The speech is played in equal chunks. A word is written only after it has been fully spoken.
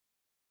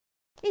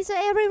It's the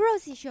Arie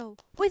Rosie show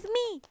with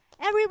me,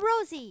 Arie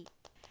Rosie.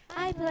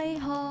 I play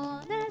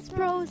honest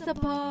pro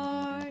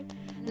support.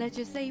 Let's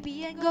just say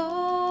be and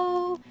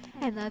go.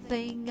 And I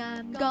think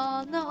I'm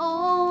gonna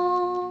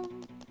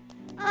own.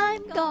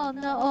 I'm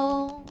gonna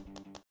own.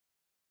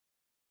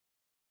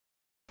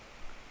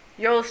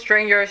 Yo,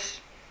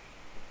 strangers.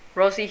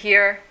 Rosie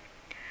here.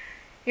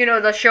 You know,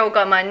 the show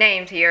got my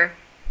name here,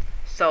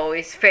 so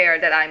it's fair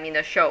that I'm in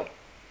the show.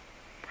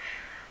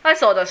 I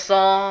saw the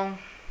song,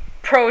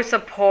 pro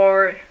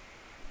support,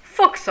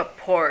 fuck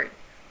support.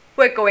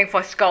 We're going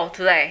for skull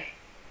today.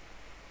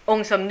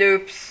 Own some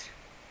noobs.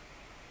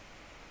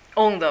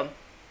 Own them.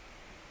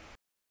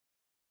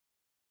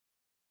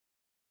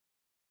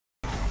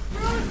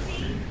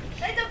 Rosie,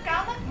 你度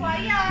搞乜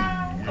鬼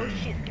啊? Oh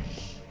shit.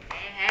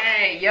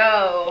 Hey,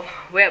 yo,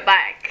 we're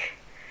back.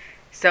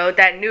 So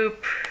that noob,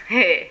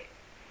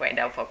 went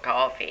out for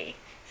coffee,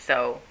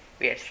 so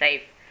we're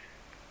safe.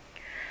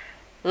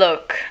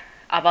 Look,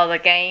 about the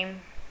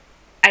game,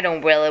 I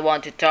don't really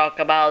want to talk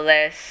about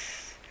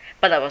this,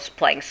 but I was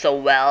playing so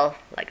well,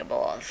 like a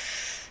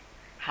boss.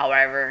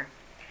 However,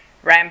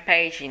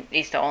 Rampage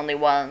is the only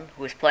one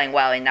who's playing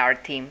well in our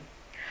team.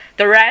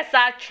 The rest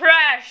are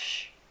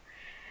trash!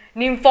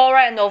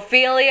 Nymphora and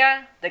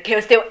Ophelia, they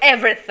kill steal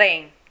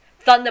everything.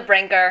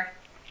 Thunderbringer,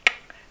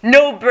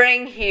 no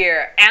brain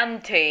here,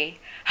 empty.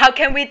 How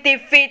can we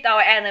defeat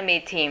our enemy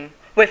team?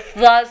 With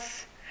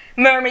Floods,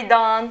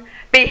 Myrmidon,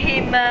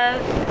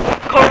 Behemoth,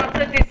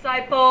 Corrupted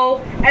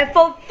Disciple, and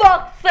for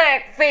fuck's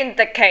sake,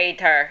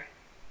 Vindicator.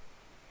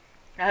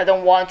 I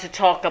don't want to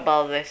talk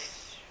about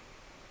this.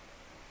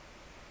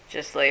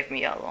 Just leave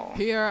me alone.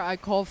 Here I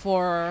call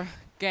for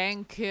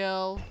gang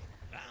kill.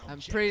 I'm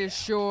pretty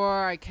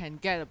sure I can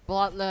get a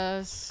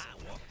bloodless.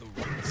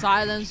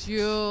 Silence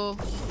you.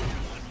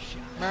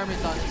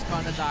 Myrmidon is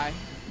gonna die.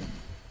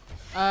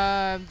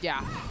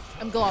 Yeah.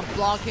 I'm gonna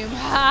block him.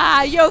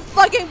 Ha! You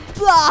fucking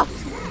block!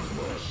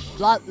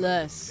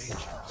 Bloodless.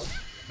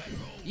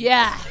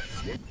 Yeah.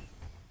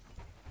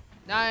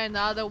 Now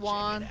another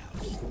one.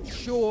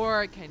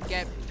 Sure, I can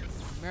get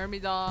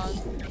Myrmidon,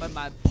 but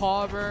my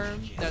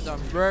problem that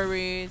I'm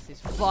worried is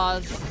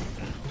Fuzz.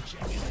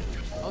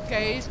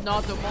 Okay, it's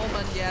not the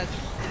moment yet.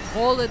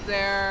 Hold it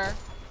there.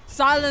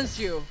 Silence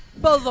you,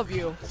 both of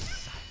you.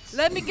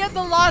 Let me get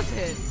the last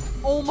hit.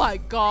 Oh my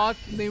god,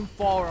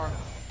 Nymphora.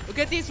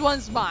 Okay, this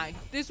one's mine.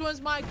 This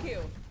one's my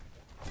kill.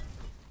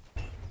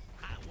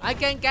 I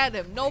can get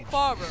him, no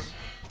problem.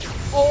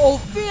 Oh,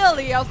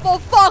 Ophelia, for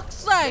fuck's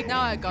sake!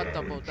 Now I got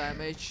double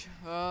damage.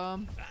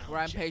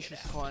 Rampage is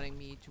calling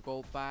me to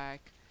go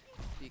back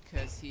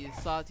because he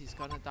thought he's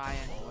gonna die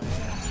anyway.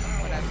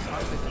 But I'm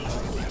confident.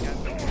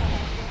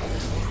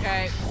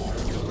 Okay,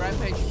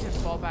 Rampage can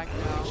fall back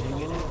now.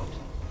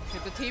 Okay,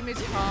 the team is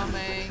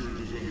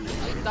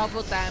coming.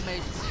 Double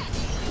damage.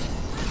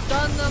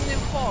 Stun them in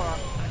 4.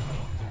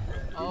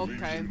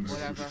 Okay,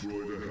 whatever.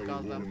 We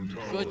got them.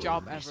 Good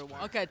job, everyone.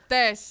 Okay,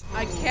 this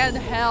I can't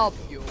help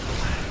you.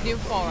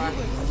 Nymphora,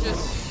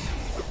 just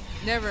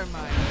never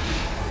mind.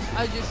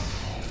 I just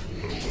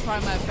try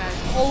my best.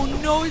 Oh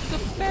no, it's a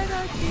bad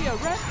idea.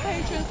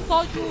 Rampage, I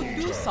thought you would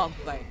do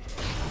something.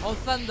 Oh,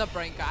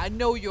 Thunderbringer, I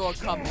know you're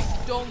coming.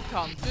 Don't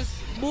come. Just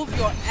move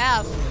your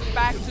ass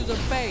back to the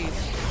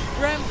base.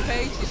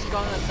 Rampage is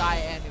gonna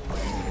die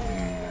anyway.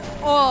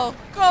 Oh,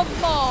 come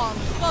on,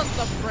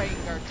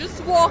 Thunderbringer.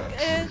 Just walk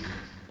in.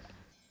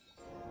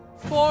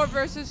 4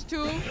 versus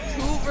 2, 2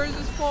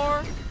 versus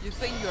 4. You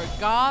think you're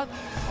God?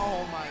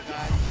 Oh my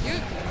god. You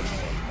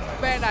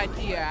bad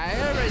idea. I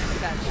already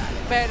said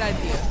that. Bad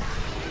idea.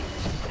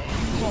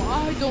 Well,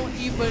 I don't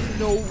even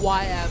know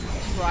why I'm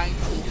trying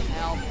to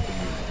help.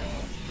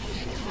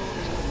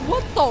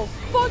 What the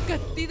fuck? I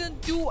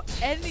didn't do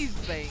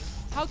anything.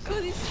 How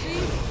could he see?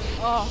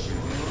 Oh,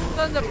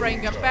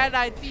 Thunderbringer, bad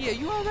idea.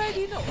 You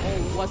already know.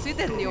 Oh, was it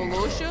an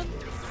illusion?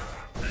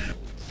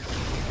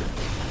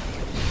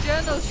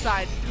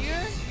 Genocide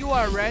here. You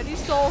already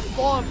saw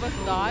 4 of us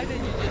died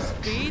and you just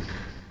beat.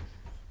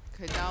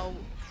 Okay, now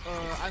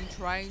I'm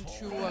trying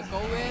to go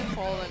in,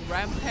 following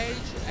Rampage,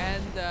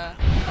 and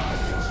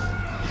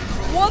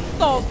what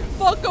the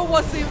fuck? I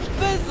was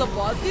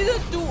invisible. I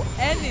didn't do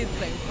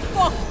anything.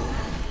 Fuck.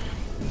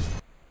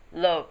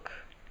 Look,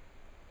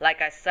 like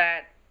I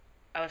said,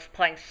 I was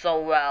playing so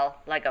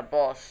well, like a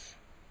boss.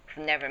 I've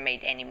never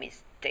made any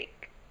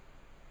mistake.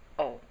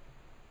 Oh,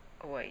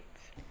 wait.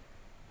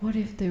 What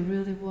if they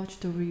really watch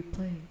the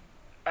replay?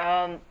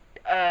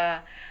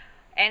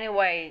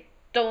 Anyway,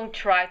 don't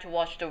try to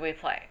watch the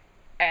replay.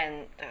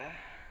 And,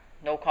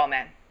 no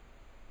comment.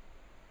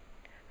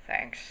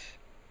 Thanks.